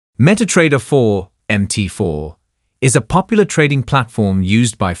MetaTrader 4, MT4, is a popular trading platform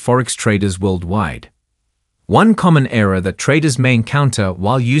used by Forex traders worldwide. One common error that traders may encounter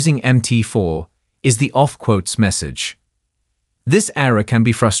while using MT4 is the off quotes message. This error can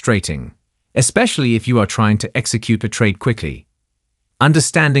be frustrating, especially if you are trying to execute a trade quickly.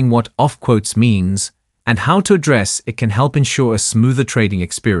 Understanding what off quotes means and how to address it can help ensure a smoother trading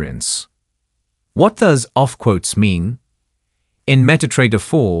experience. What does off quotes mean? In MetaTrader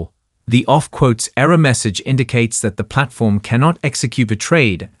 4, the off quotes error message indicates that the platform cannot execute a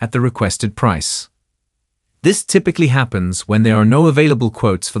trade at the requested price. This typically happens when there are no available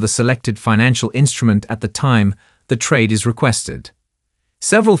quotes for the selected financial instrument at the time the trade is requested.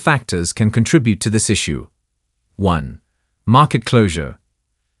 Several factors can contribute to this issue. 1. Market closure.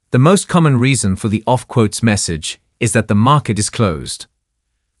 The most common reason for the off quotes message is that the market is closed.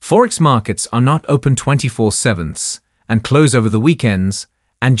 Forex markets are not open 24/7 and close over the weekends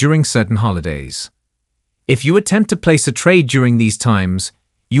and during certain holidays. If you attempt to place a trade during these times,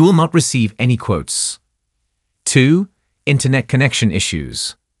 you will not receive any quotes. 2. Internet connection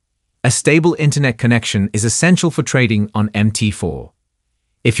issues. A stable internet connection is essential for trading on MT4.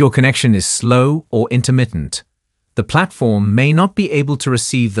 If your connection is slow or intermittent, the platform may not be able to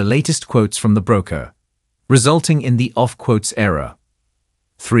receive the latest quotes from the broker, resulting in the off quotes error.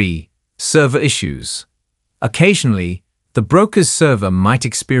 3. Server issues. Occasionally, the broker's server might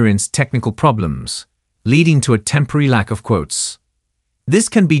experience technical problems, leading to a temporary lack of quotes. This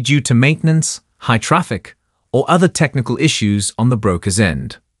can be due to maintenance, high traffic, or other technical issues on the broker's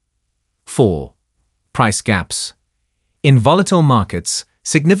end. 4. Price gaps. In volatile markets,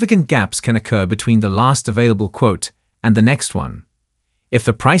 significant gaps can occur between the last available quote and the next one. If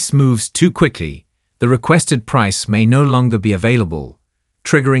the price moves too quickly, the requested price may no longer be available,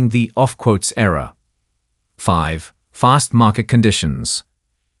 triggering the off quotes error. 5. Fast market conditions.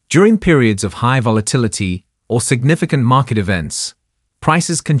 During periods of high volatility or significant market events,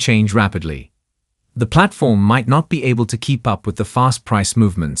 prices can change rapidly. The platform might not be able to keep up with the fast price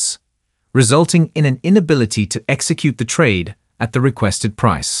movements, resulting in an inability to execute the trade at the requested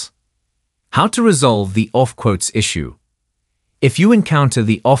price. How to resolve the off quotes issue? If you encounter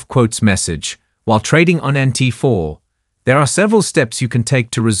the off quotes message while trading on MT4, there are several steps you can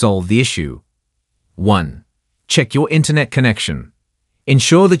take to resolve the issue. 1. Check your internet connection.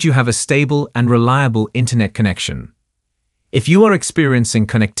 Ensure that you have a stable and reliable internet connection. If you are experiencing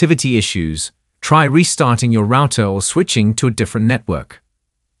connectivity issues, try restarting your router or switching to a different network.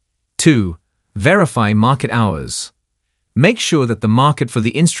 2. Verify market hours. Make sure that the market for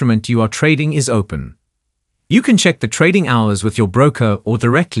the instrument you are trading is open. You can check the trading hours with your broker or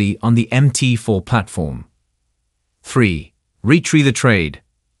directly on the MT4 platform. 3. Retree the trade.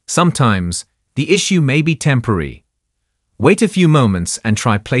 Sometimes, the issue may be temporary. Wait a few moments and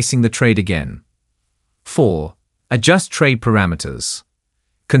try placing the trade again. 4. Adjust trade parameters.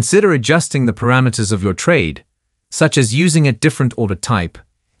 Consider adjusting the parameters of your trade, such as using a different order type,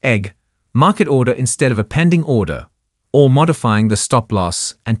 market order instead of a pending order, or modifying the stop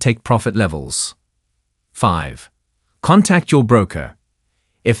loss and take profit levels. 5. Contact your broker.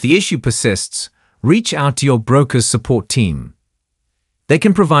 If the issue persists, reach out to your broker's support team. They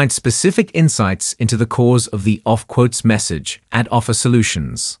can provide specific insights into the cause of the off quotes message and offer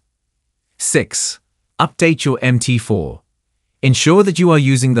solutions. 6. Update your MT4. Ensure that you are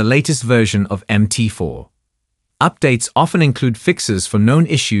using the latest version of MT4. Updates often include fixes for known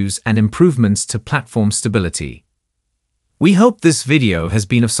issues and improvements to platform stability. We hope this video has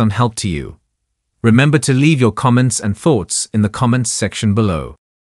been of some help to you. Remember to leave your comments and thoughts in the comments section below.